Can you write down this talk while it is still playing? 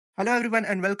Hello everyone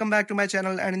and welcome back to my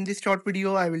channel, and in this short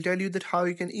video I will tell you that how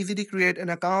you can easily create an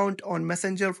account on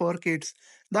Messenger for kids.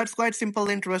 That's quite simple,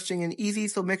 interesting and easy,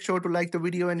 so make sure to like the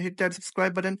video and hit that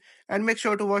subscribe button and make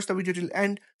sure to watch the video till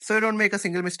end so you don't make a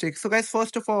single mistake. So guys,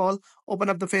 first of all, open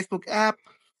up the Facebook app,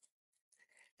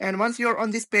 and once you're on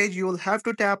this page you will have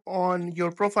to tap on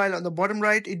your profile on the bottom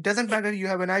right. It doesn't matter you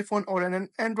have an iPhone or an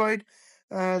Android,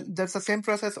 that's the same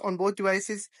process on both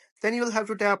devices. Then you will have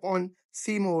to tap on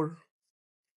see more.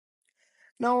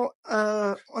 Now,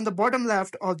 on the bottom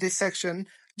left of this section,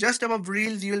 just above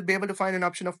Reels, you will be able to find an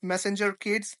option of Messenger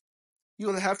Kids. You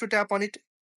will have to tap on it,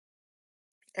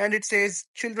 and it says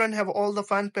children have all the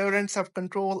fun, parents have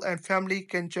control, and family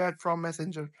can chat from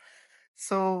Messenger.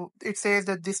 So it says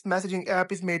that this messaging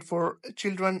app is made for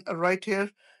children right here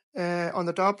on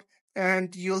the top,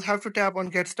 and you'll have to tap on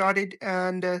Get Started,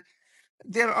 and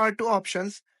there are two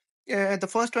options. The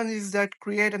first one is that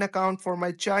create an account for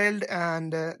my child,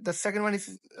 and the second one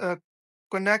is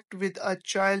connect with a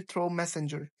child through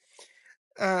Messenger.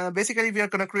 Basically, we are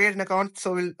going to create an account,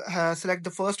 so we'll select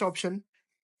the first option.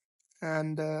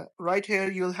 And right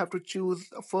here, you'll have to choose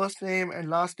a first name and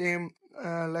last name.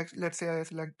 Like, let's say I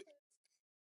select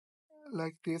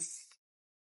like this.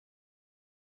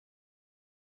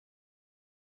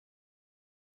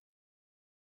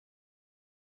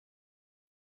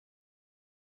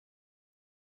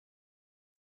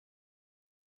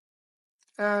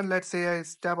 And let's say I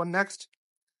tap on next.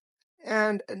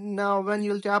 And now, when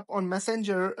you'll tap on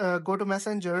Messenger, go to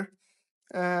Messenger,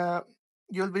 uh,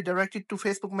 you'll be directed to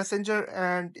Facebook Messenger,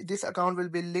 and this account will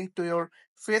be linked to your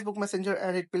Facebook Messenger,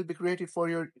 and it will be created for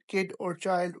your kid or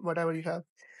child, whatever you have.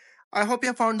 I hope you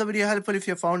have found the video helpful. If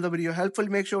you have found the video helpful,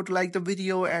 make sure to like the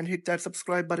video and hit that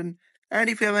subscribe button.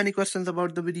 And if you have any questions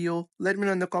about the video, let me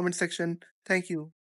know in the comment section. Thank you.